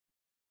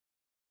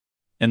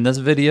In this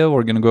video,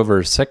 we're going to go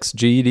over 6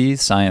 GED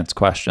Science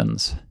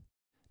questions.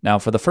 Now,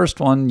 for the first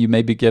one, you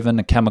may be given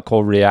a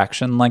chemical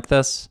reaction like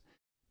this,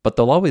 but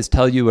they'll always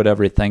tell you what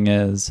everything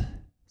is.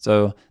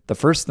 So the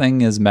first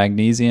thing is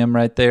magnesium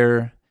right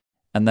there,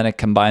 and then it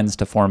combines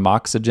to form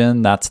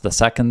oxygen. That's the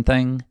second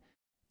thing.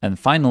 And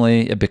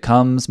finally, it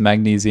becomes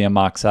magnesium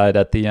oxide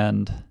at the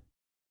end.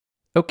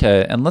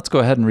 Okay, and let's go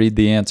ahead and read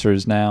the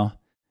answers now,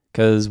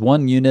 because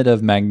 1 unit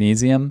of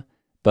magnesium,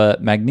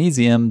 but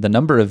magnesium, the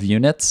number of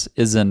units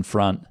is in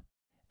front,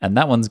 and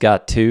that one's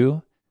got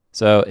 2,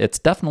 so it's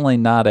definitely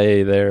not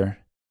A there.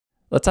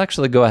 Let's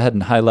actually go ahead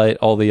and highlight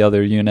all the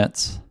other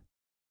units.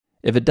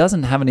 If it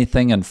doesn't have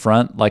anything in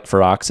front, like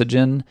for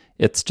oxygen,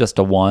 it's just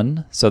a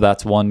 1, so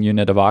that's 1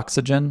 unit of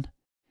oxygen,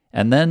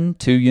 and then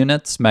 2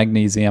 units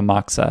magnesium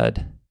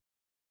oxide.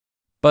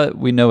 But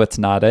we know it's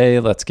not A,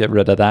 let's get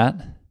rid of that.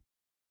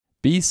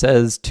 B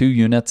says 2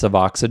 units of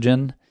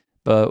oxygen,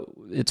 but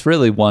it's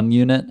really 1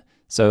 unit,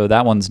 so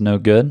that one's no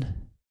good.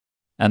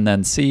 And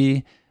then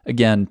C,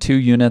 again, 2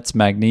 units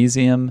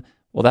magnesium.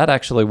 Well, that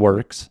actually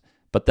works,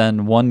 but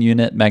then 1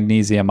 unit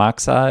magnesium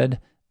oxide,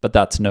 but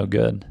that's no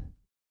good.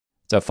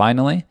 So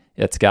finally,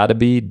 it's got to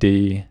be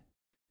D,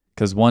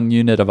 because 1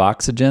 unit of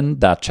oxygen,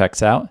 that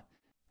checks out,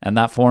 and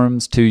that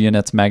forms 2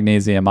 units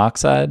magnesium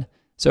oxide,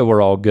 so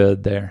we're all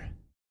good there.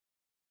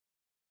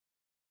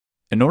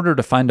 In order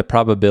to find a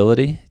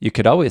probability, you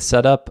could always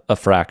set up a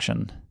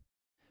fraction.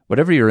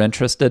 Whatever you're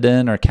interested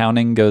in or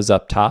counting goes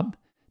up top,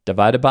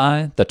 divided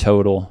by the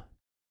total.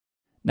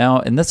 Now,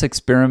 in this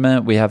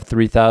experiment, we have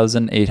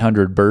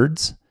 3,800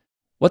 birds.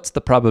 What's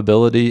the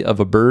probability of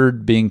a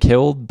bird being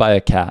killed by a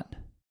cat?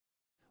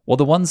 Well,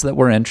 the ones that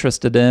we're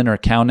interested in or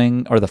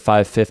counting are the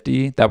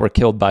 550 that were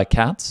killed by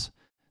cats,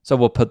 so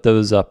we'll put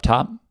those up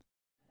top.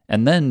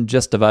 And then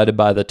just divided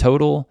by the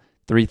total,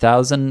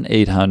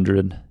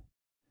 3,800.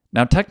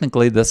 Now,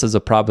 technically, this is a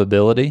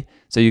probability,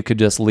 so you could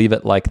just leave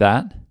it like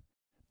that.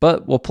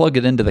 But we'll plug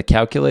it into the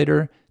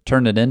calculator,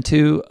 turn it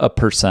into a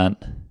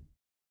percent.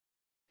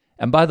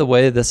 And by the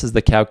way, this is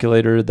the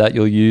calculator that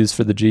you'll use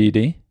for the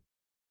GED.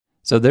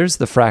 So there's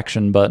the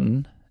fraction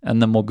button,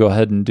 and then we'll go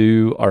ahead and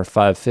do our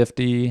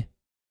 550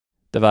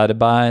 divided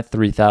by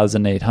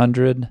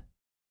 3,800.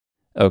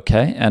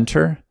 Okay,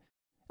 enter.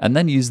 And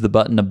then use the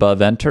button above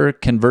enter,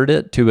 convert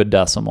it to a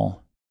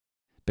decimal.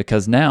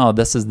 Because now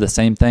this is the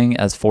same thing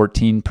as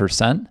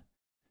 14%.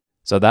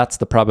 So that's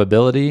the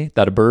probability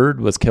that a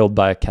bird was killed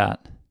by a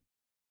cat.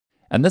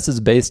 And this is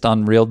based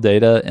on real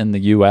data in the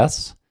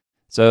US.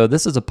 So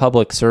this is a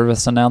public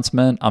service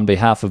announcement on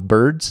behalf of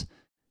birds.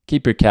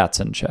 Keep your cats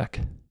in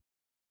check.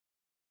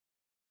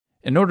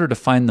 In order to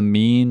find the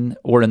mean,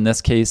 or in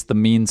this case, the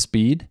mean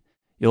speed,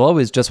 you'll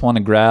always just want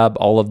to grab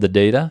all of the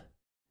data,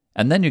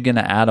 and then you're going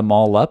to add them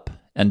all up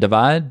and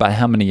divide by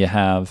how many you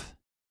have.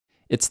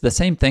 It's the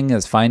same thing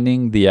as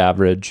finding the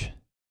average.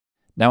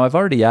 Now I've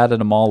already added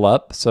them all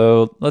up,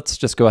 so let's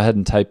just go ahead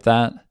and type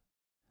that.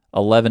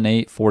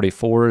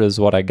 11,844 is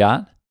what I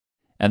got.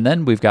 And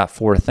then we've got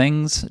 4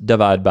 things,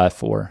 divide by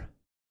 4.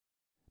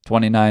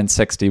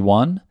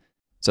 2961,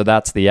 so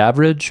that's the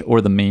average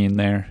or the mean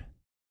there.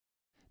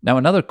 Now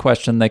another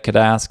question they could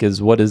ask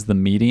is, what is the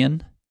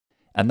median?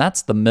 And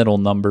that's the middle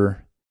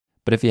number.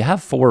 But if you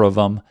have 4 of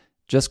them,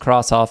 just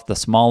cross off the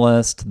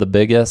smallest, the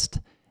biggest,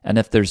 and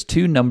if there's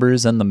 2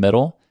 numbers in the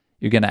middle,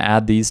 you're going to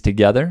add these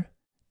together,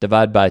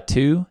 divide by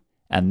 2,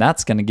 and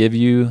that's going to give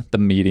you the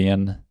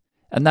median.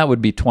 And that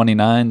would be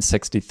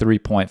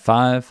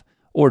 2963.5,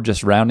 or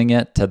just rounding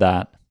it to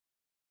that.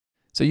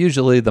 So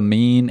usually the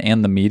mean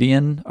and the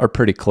median are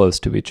pretty close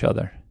to each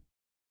other.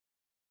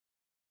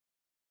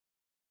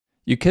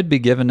 You could be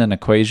given an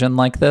equation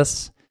like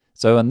this.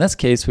 So in this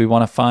case, we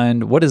want to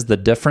find what is the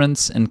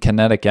difference in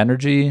kinetic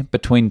energy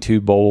between 2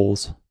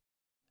 bowls.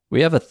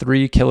 We have a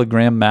 3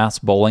 kilogram mass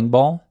bowling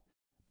ball,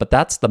 but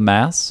that's the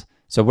mass,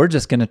 so we're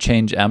just going to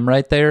change m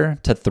right there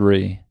to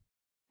 3.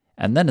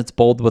 And then it's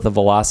bowled with a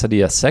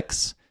velocity of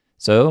 6,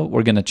 so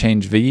we're going to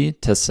change v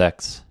to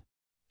 6.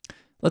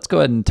 Let's go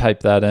ahead and type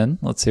that in.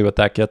 Let's see what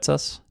that gets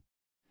us.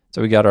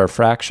 So we got our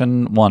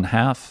fraction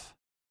 1/2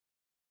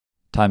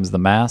 times the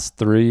mass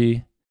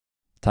 3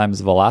 times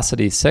the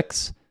velocity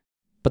 6,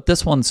 but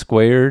this one's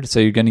squared,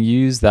 so you're going to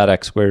use that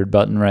x squared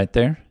button right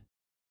there.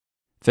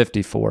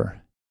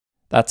 54.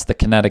 That's the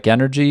kinetic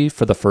energy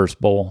for the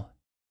first bowl.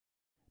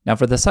 Now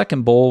for the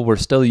second bowl, we're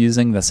still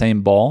using the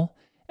same ball,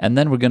 and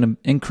then we're going to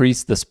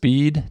increase the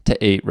speed to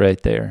 8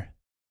 right there.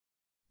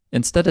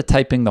 Instead of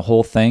typing the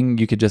whole thing,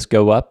 you could just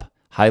go up,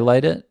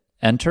 highlight it,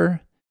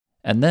 enter,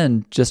 and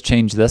then just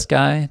change this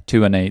guy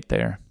to an 8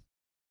 there.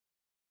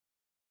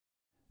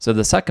 So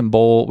the second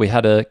bowl, we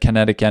had a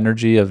kinetic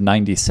energy of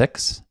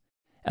 96,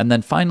 and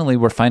then finally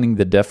we're finding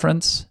the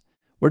difference.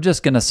 We're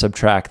just going to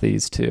subtract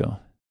these 2.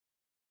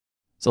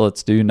 So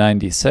let's do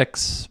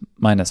 96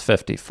 minus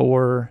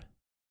 54.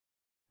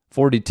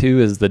 42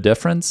 is the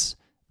difference.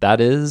 That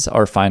is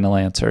our final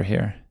answer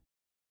here.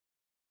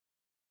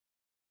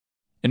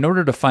 In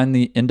order to find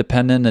the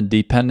independent and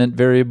dependent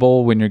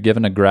variable when you're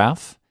given a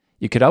graph,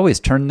 you could always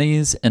turn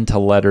these into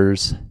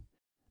letters.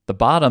 The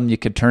bottom, you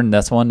could turn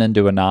this one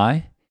into an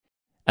I,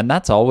 And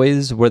that's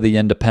always where the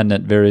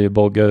independent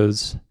variable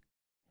goes.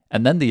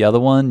 And then the other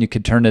one, you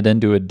could turn it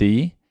into a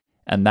D,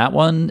 and that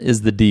one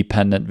is the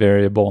dependent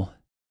variable.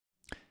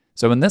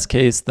 So in this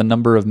case, the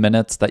number of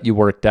minutes that you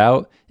worked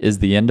out is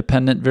the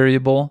independent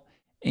variable,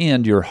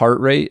 and your heart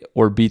rate,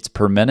 or beats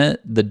per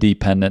minute, the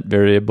dependent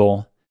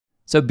variable.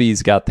 So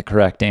B's got the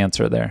correct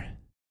answer there.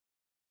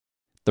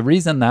 The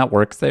reason that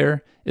works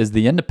there is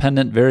the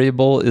independent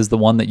variable is the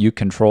one that you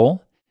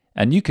control,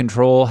 and you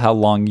control how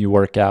long you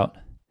work out.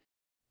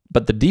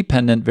 But the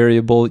dependent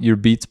variable, your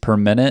beats per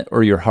minute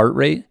or your heart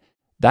rate,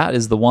 that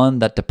is the one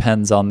that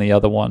depends on the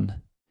other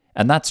one.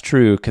 And that's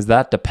true because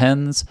that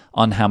depends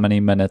on how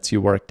many minutes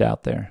you worked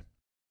out there.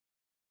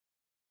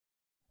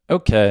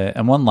 Okay,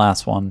 and one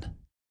last one.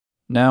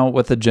 Now,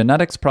 with a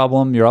genetics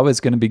problem, you're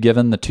always going to be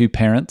given the two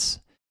parents,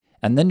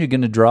 and then you're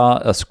going to draw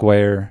a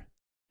square.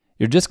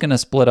 You're just going to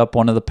split up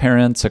one of the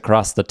parents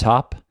across the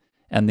top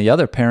and the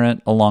other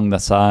parent along the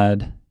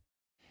side.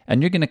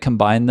 And you're going to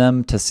combine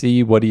them to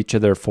see what each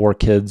of their 4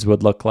 kids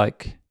would look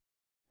like.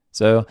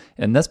 So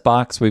in this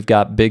box, we've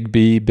got big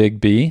B,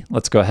 big B.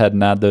 Let's go ahead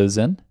and add those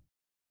in.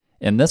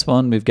 In this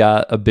one, we've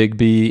got a big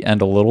B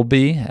and a little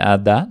b.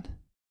 Add that.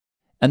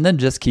 And then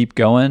just keep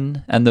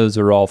going, and those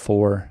are all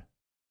 4.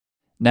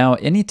 Now,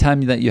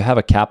 anytime that you have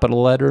a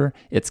capital letter,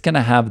 it's going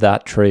to have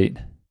that trait.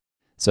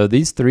 So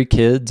these 3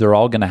 kids are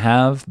all going to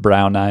have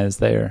brown eyes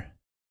there.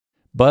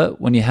 But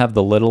when you have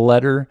the little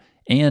letter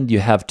and you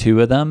have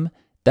 2 of them,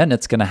 then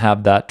it's going to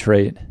have that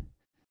trait.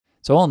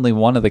 So only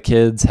one of the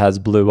kids has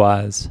blue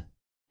eyes.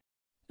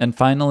 And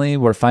finally,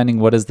 we're finding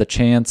what is the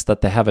chance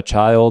that they have a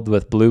child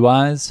with blue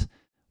eyes?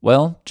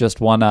 Well,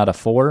 just 1 out of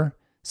 4,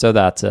 so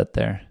that's it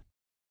there.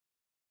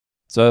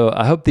 So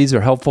I hope these are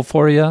helpful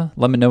for you.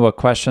 Let me know what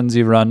questions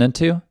you run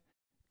into.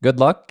 Good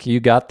luck, you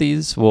got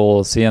these.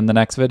 We'll see you in the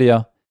next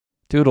video.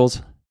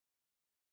 Toodles.